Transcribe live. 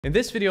In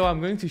this video,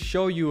 I'm going to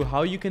show you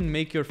how you can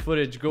make your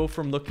footage go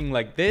from looking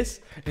like this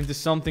into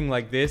something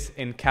like this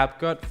in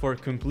CapCut for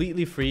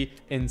completely free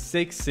in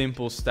 6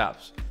 simple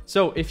steps.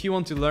 So if you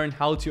want to learn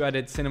how to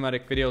edit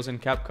cinematic videos in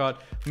CapCut,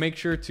 make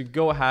sure to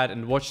go ahead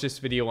and watch this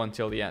video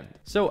until the end.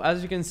 So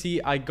as you can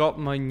see, I got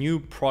my new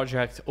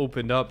project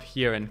opened up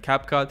here in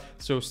CapCut.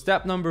 So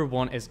step number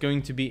 1 is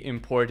going to be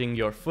importing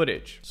your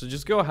footage. So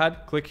just go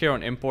ahead, click here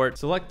on import,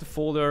 select the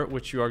folder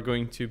which you are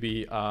going to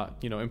be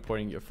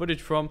importing your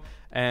footage from.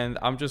 And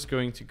I'm just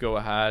going to go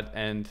ahead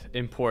and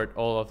import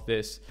all of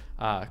this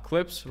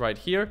clips right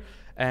here.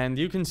 And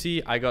you can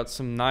see I got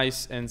some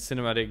nice and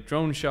cinematic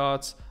drone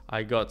shots.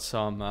 I got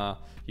some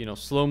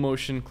slow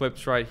motion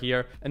clips right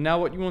here. And now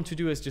what you want to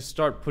do is just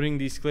start putting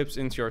these clips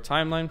into your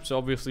timeline. So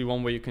obviously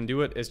one way you can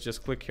do it is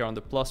just click here on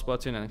the plus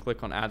button and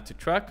click on add to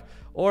track.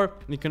 Or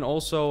you can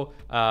also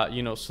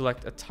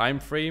select a time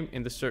frame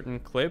in the certain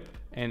clip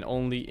and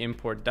only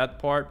import that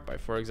part by,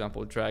 for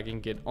example,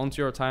 dragging it onto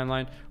your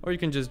timeline, or you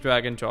can just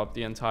drag and drop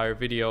the entire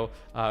video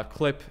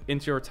clip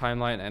into your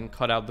timeline and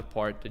cut out the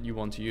part that you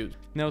want to use.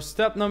 Now,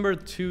 step number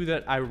 2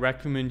 that I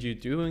recommend you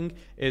doing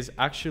is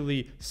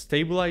actually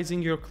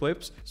stabilizing your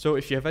clips. So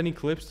if you have any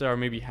clips that are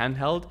maybe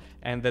handheld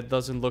and that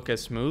doesn't look as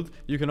smooth,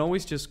 you can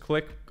always just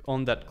click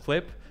on that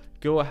clip,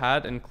 go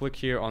ahead and click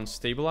here on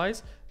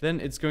stabilize. Then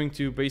it's going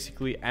to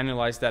basically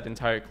analyze that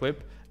entire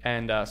clip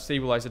and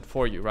stabilize it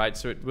for you, right?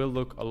 So it will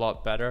look a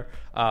lot better.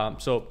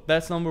 So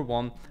that's number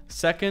 1.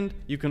 Second,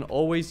 you can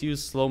always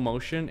use slow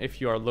motion if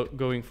you are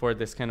going for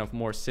this kind of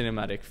more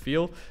cinematic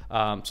feel.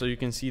 So you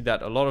can see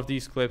that a lot of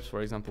these clips,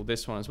 for example,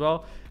 this one as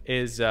well,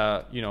 is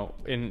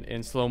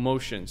in slow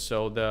motion.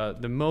 So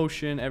the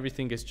motion,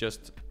 everything is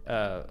just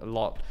a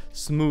lot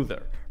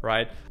smoother,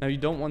 right? Now you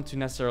don't want to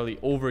necessarily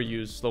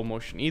overuse slow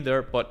motion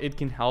either, but it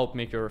can help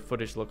make your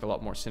footage look a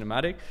lot more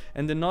cinematic.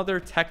 And another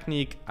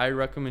technique I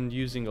recommend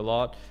using a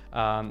lot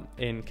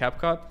in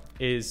CapCut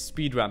is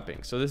speed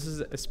ramping. So this is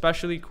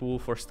especially cool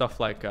for stuff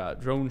like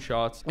drone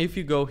shots. If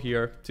you go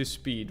here to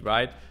speed,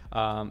 right,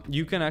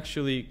 you can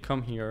actually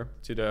come here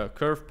to the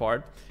curve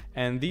part,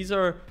 and these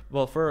are,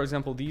 well, for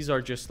example, these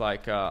are just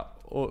like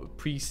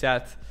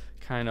preset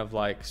kind of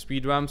like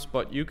speed ramps,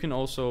 but you can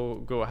also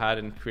go ahead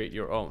and create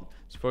your own.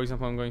 So for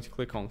example, I'm going to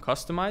click on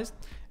customize,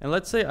 and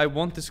let's say I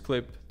want this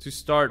clip to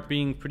start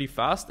being pretty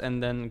fast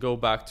and then go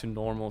back to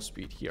normal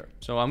speed here.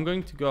 So what I'm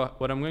going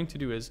to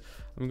do is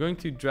I'm going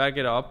to drag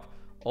it up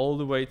all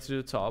the way to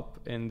the top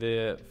in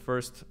the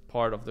first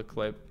part of the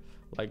clip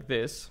like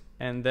this.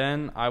 And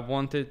then I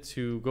want it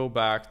to go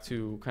back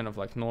to kind of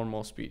like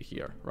normal speed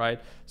here, right?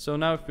 So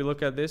now if we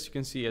look at this, you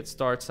can see it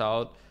starts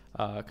out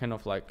kind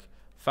of like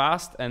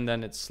fast and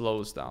then it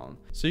slows down.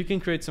 So you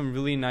can create some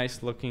really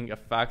nice looking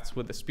effects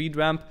with the speed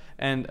ramp.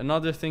 And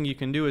another thing you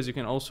can do is you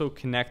can also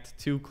connect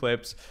 2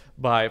 clips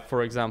by,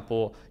 for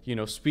example,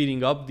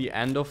 speeding up the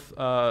end of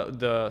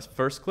the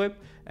first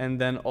clip and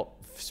then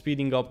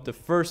speeding up the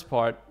first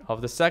part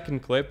of the second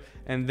clip,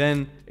 and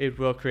then it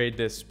will create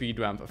this speed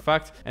ramp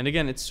effect. And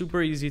again, it's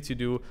super easy to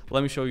do.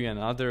 Let me show you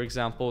another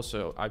example.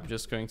 So I'm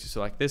just going to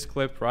select this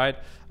clip, right?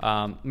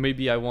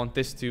 Maybe I want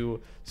this to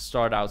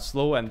start out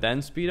slow and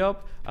then speed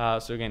up.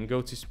 So again,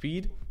 go to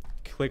speed,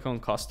 click on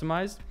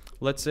customize.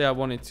 Let's say I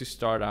want it to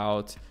start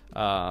out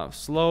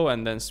slow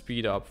and then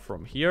speed up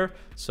from here.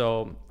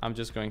 So I'm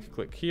just going to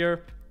click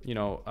here,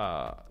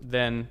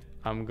 then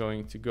I'm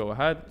going to go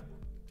ahead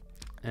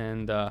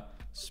and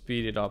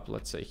speed it up.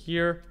 Let's say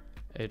here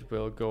it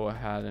will go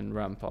ahead and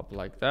ramp up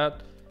like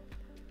that,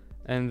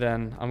 and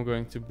then I'm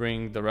going to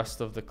bring the rest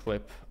of the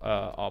clip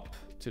up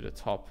to the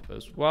top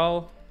as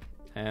well,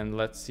 and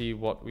let's see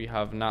what we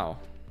have now.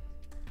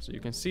 So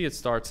you can see it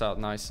starts out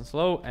nice and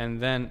slow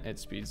and then it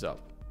speeds up.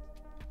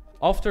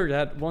 After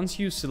that, once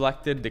you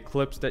selected the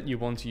clips that you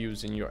want to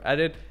use in your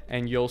edit,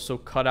 and you also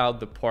cut out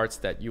the parts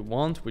that you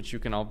want, which you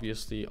can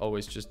obviously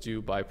always just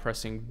do by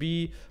pressing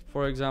B,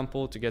 for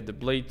example, to get the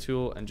blade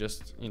tool and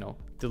just,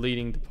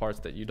 deleting the parts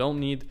that you don't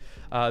need.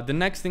 The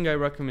next thing I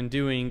recommend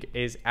doing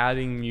is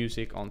adding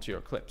music onto your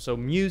clip. So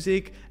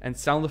music and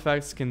sound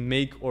effects can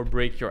make or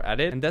break your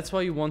edit, and that's why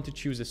you want to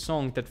choose a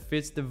song that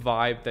fits the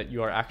vibe that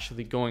you are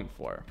actually going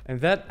for. And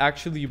that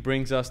actually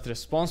brings us to the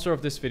sponsor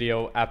of this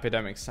video,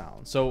 Epidemic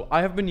Sound. So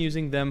I have been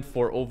using them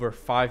for over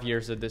 5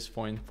 years at this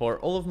point for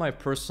all of my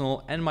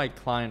personal and my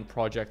client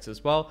projects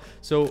as well.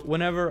 So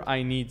whenever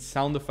I need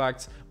sound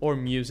effects or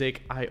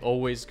music, I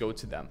always go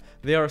to them.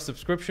 They are a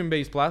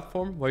subscription-based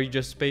platform where you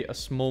just pay a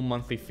small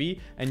monthly fee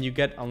and you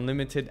get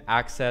unlimited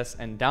access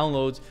and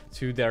downloads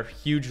to their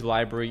huge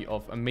library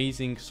of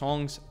amazing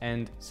songs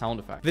and sound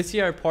effects. This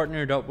year I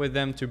partnered up with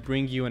them to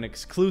bring you an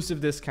exclusive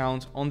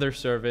discount on their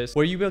service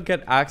where you will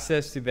get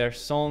access to their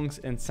songs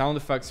and sound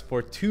effects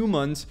for 2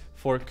 months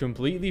for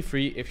completely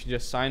free if you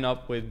just sign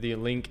up with the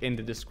link in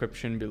the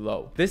description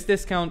below. This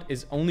discount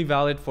is only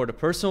valid for the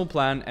personal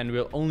plan and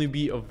will only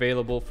be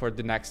available for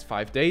the next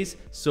 5 days,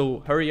 so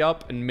hurry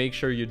up and make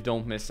sure you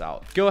don't miss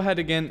out. Go ahead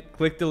again,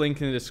 click the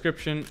link in the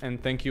description,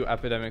 and thank you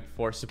Epidemic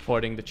for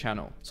supporting the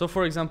channel. So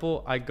for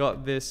example, I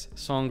got this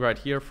song right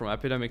here from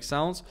Epidemic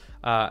Sounds,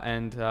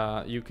 and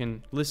you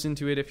can listen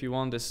to it if you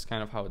want. This is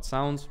kind of how it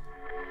sounds.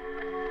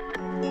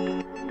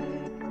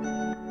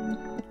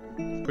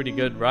 Pretty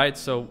good, right?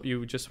 So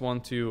you just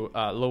want to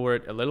lower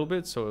it a little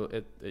bit so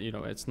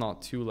it's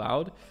not too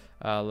loud.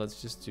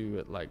 Let's just do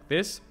it like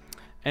this.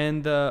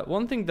 And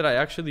one thing that I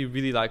actually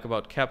really like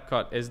about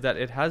CapCut is that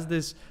it has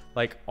this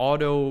like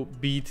auto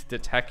beat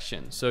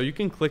detection. So you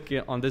can click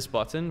it on this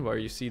button where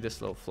you see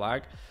this little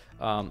flag,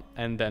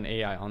 and then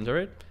AI under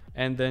it.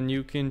 And then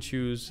you can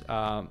choose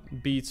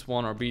beats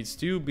 1 or beats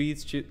 2.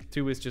 Beats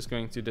 2 is just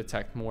going to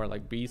detect more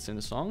like beats in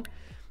the song.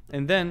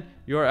 And then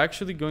you're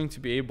actually going to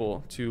be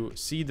able to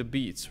see the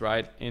beats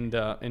right in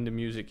the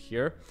music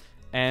here.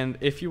 And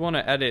if you want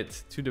to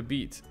edit to the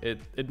beat,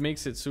 it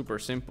makes it super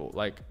simple.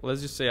 Like,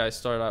 let's just say I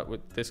start out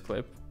with this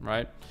clip,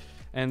 right?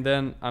 And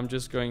then I'm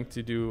just going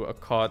to do a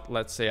cut,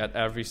 let's say at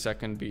every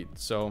second beat.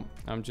 So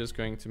I'm just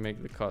going to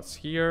make the cuts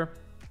here.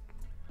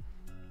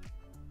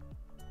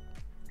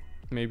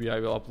 Maybe I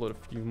will upload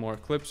a few more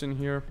clips in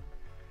here.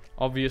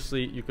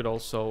 Obviously, you could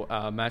also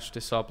match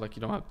this up, like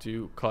you don't have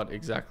to cut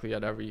exactly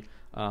at every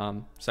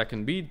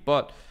second beat,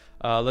 but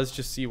let's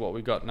just see what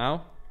we got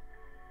now.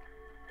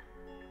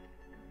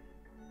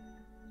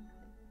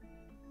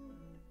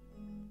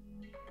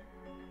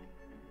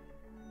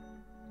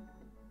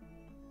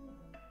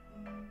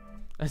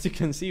 As you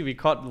can see, we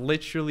cut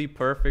literally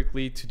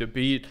perfectly to the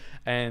beat,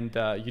 and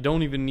you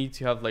don't even need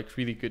to have like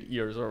really good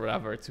ears or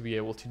whatever to be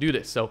able to do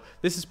this. So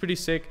this is pretty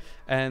sick.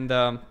 And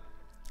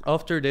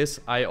after this,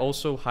 I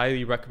also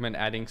highly recommend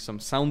adding some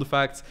sound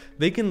effects.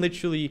 They can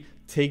literally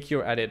take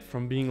your edit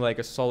from being like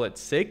a solid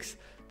 6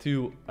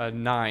 to a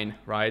 9,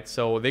 right?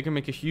 So they can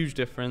make a huge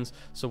difference.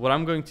 So what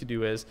I'm going to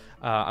do is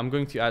I'm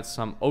going to add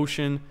some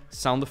ocean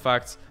sound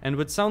effects. And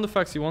with sound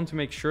effects, you want to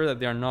make sure that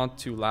they are not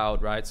too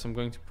loud, right? So I'm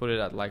going to put it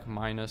at like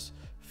minus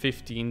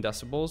 15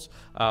 decibels,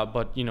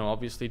 but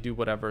obviously do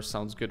whatever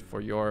sounds good for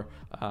your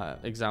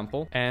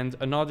example. And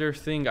another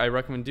thing I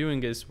recommend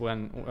doing is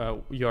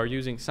when you are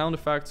using sound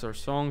effects or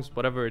songs,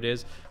 whatever it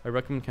is, I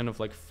recommend kind of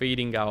like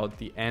fading out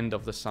the end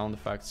of the sound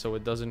effect so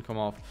it doesn't come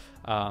off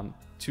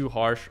too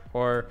harsh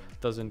or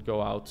doesn't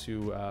go out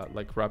too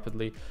like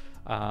rapidly,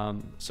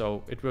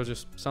 so it will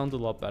just sound a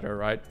lot better,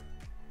 right?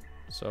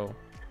 So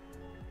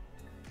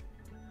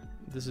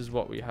this is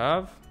what we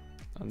have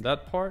on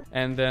that part.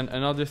 And then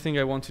another thing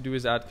I want to do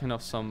is add kind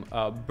of some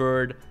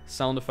bird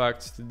sound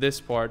effects to this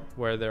part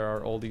where there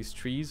are all these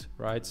trees,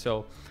 right?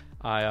 So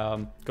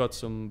I got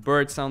some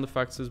bird sound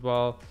effects as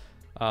well,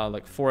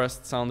 like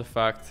forest sound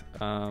effect.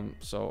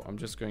 So I'm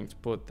just going to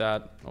put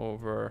that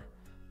over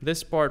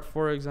this part,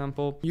 for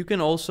example. You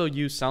can also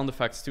use sound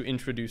effects to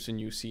introduce a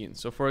new scene.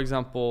 So for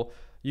example,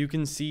 you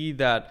can see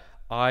that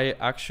I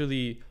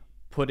actually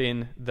put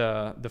in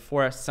the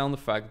forest sound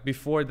effect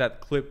before that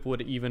clip would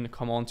even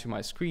come onto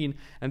my screen,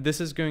 and this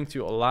is going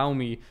to allow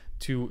me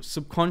to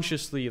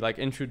subconsciously like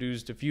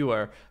introduce the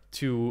viewer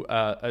to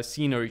a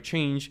scenery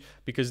change,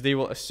 because they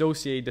will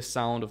associate the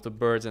sound of the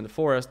birds and the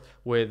forest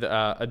with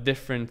a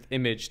different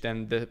image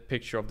than the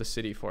picture of the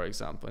city, for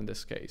example, in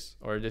this case,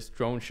 or this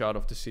drone shot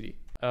of the city.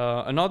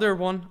 Another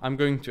one I'm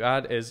going to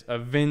add is a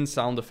wind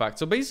sound effect.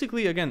 So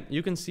basically, again,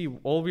 you can see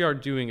all we are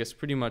doing is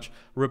pretty much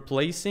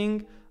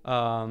replacing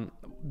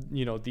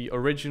the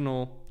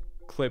original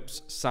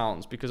clips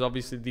sounds, because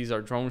obviously these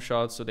are drone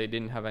shots, so they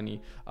didn't have any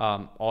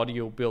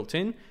audio built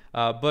in,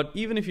 but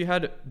even if you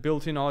had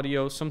built-in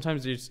audio,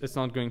 sometimes it's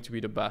not going to be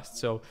the best.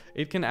 So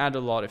it can add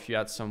a lot if you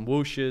add some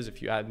whooshes,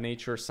 if you add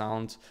nature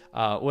sounds,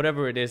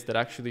 whatever it is that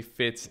actually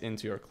fits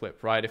into your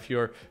clip, right? If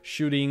you're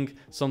shooting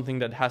something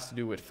that has to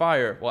do with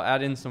fire, well,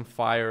 add in some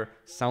fire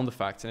sound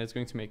effects and it's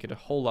going to make it a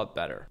whole lot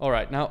better. All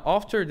right, now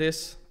after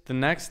this, the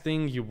next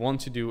thing you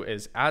want to do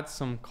is add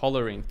some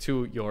coloring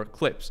to your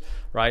clips,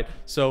 right?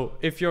 So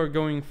if you're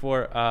going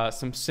for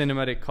some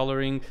cinematic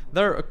coloring,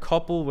 there are a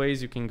couple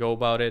ways you can go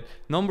about it.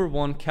 Number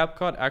one,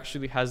 CapCut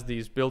actually has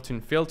these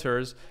built-in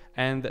filters,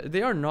 and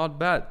they are not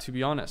bad, to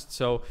be honest.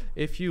 So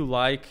if you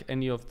like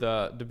any of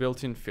the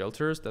built-in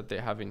filters that they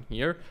have in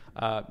here,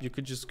 you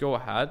could just go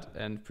ahead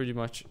and pretty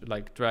much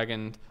like drag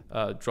and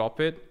drop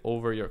it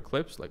over your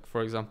clips. Like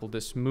for example,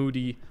 this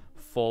moody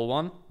fall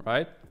one,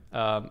 right?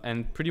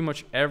 And pretty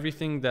much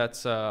everything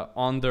that's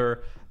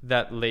under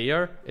that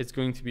layer is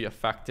going to be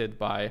affected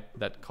by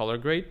that color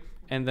grade.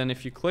 And then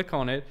if you click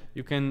on it,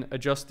 you can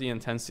adjust the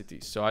intensity.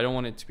 So I don't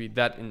want it to be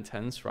that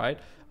intense, right?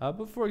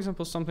 But for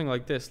example, something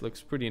like this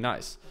looks pretty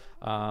nice.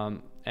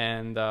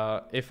 And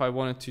if I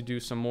wanted to do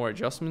some more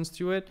adjustments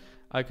to it,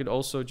 I could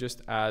also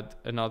just add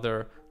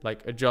another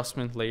like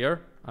adjustment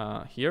layer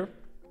here.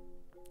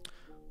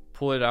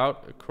 Pull it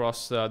out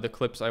across the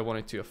clips I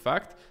wanted to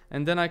affect.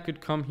 And then I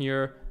could come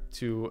here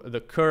to the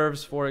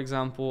curves, for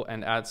example,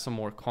 and add some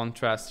more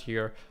contrast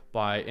here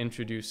by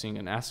introducing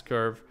an S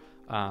curve.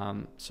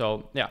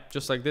 So yeah,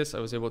 just like this, I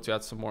was able to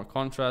add some more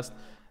contrast,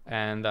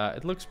 and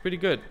it looks pretty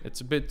good.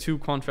 It's a bit too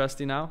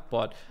contrasty now,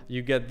 but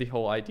you get the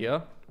whole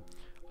idea.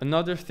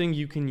 Another thing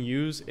you can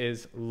use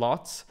is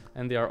LUTs,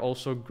 and they are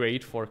also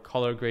great for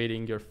color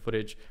grading your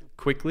footage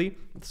quickly.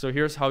 So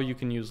here's how you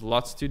can use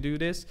LUTs to do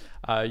this.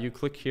 You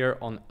click here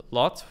on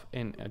LUT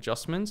in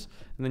adjustments,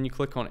 and then you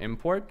click on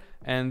import,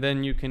 and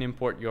then you can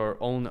import your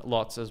own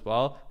LUTs as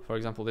well. For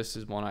example, this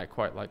is one I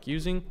quite like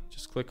using.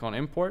 Just click on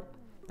import,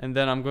 and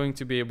then I'm going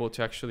to be able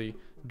to actually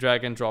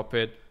drag and drop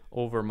it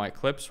over my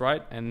clips,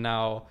 right? And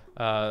now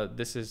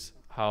this is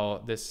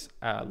how this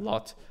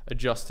LUT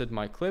adjusted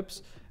my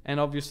clips. And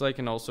obviously I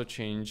can also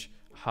change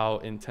how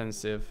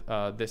intensive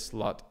this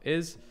LUT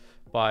is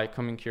by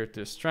coming here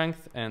to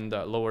strength and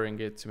lowering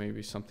it to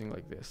maybe something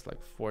like this,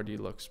 like 40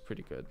 looks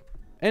pretty good.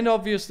 And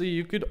obviously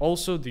you could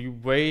also do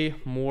way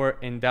more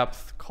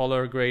in-depth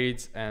color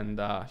grades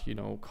and you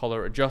know,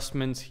 color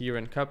adjustments here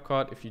in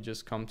CapCut. If you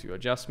just come to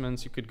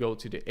adjustments, you could go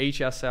to the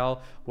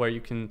HSL, where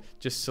you can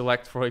just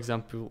select, for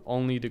example,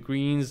 only the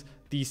greens,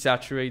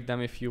 desaturate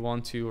them if you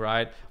want to,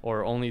 right?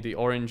 Or only the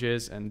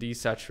oranges and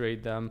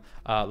desaturate them,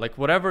 like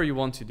whatever you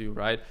want to do,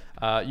 right?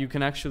 You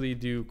can actually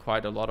do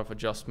quite a lot of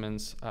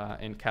adjustments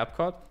in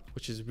CapCut,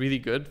 which is really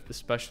good,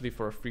 especially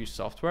for a free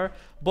software.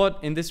 But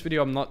in this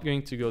video, I'm not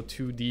going to go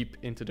too deep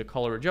into the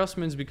color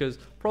adjustments, because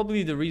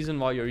probably the reason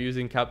why you're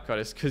using CapCut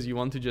is because you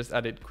want to just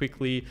edit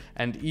quickly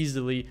and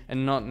easily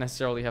and not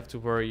necessarily have to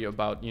worry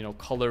about, you know,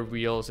 color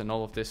wheels and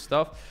all of this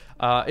stuff.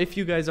 If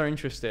you guys are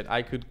interested,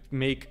 I could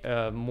make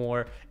a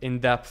more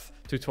in-depth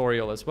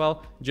tutorial as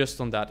well,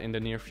 just on that in the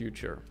near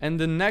future. And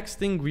the next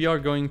thing we are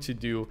going to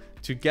do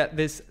to get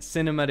this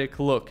cinematic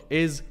look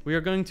is we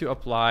are going to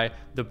apply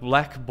the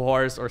black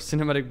bars or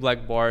cinematic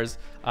black bars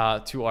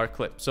to our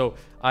clip. So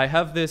I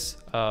have this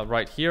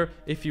right here.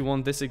 If you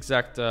want this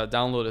exact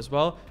download as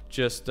well,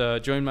 just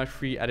join my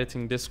free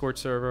editing Discord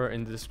server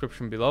in the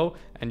description below,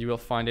 and you will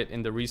find it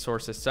in the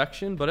resources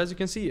section. But as you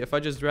can see, if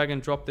I just drag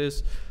and drop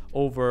this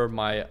over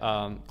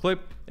my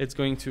clip, it's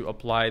going to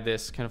apply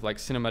this kind of like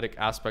cinematic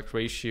aspect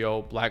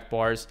ratio black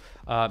bars.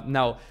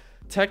 Now,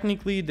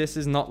 technically, this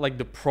is not like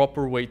the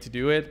proper way to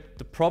do it.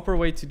 The proper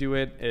way to do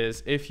it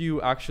is if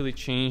you actually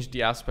change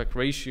the aspect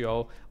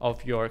ratio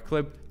of your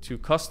clip to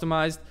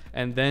customized,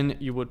 and then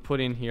you would put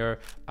in here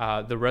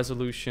the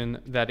resolution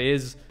that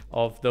is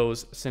of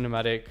those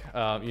cinematic,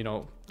 you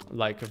know,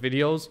 like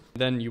videos,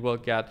 then you will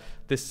get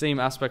the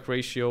same aspect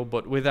ratio,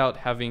 but without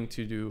having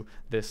to do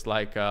this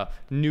like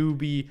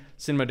newbie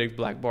cinematic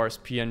black bars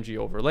PNG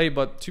overlay.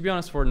 But to be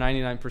honest, for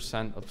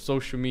 99% of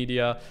social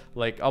media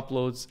like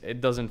uploads,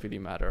 it doesn't really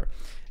matter.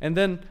 And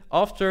then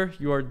after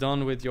you are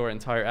done with your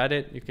entire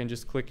edit, you can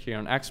just click here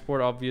on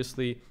export,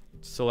 obviously,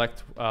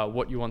 select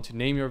what you want to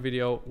name your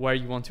video, where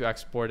you want to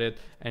export it,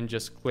 and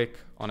just click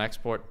on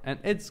export, and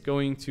it's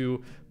going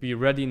to be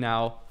ready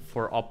now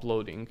for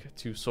uploading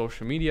to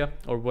social media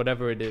or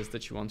whatever it is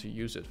that you want to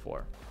use it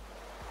for.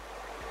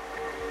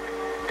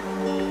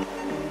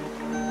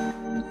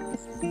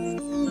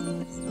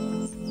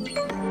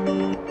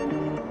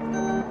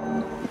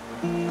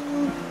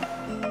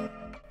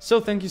 So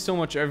thank you so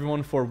much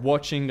everyone for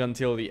watching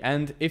until the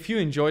end. If you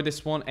enjoyed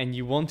this one and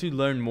you want to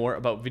learn more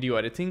about video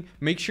editing,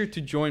 make sure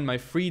to join my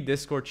free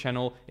Discord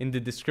channel in the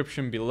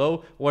description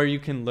below, where you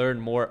can learn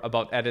more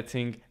about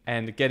editing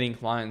and getting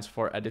clients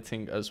for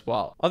editing as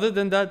well. Other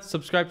than that,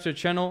 subscribe to the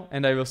channel,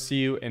 and I will see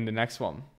you in the next one.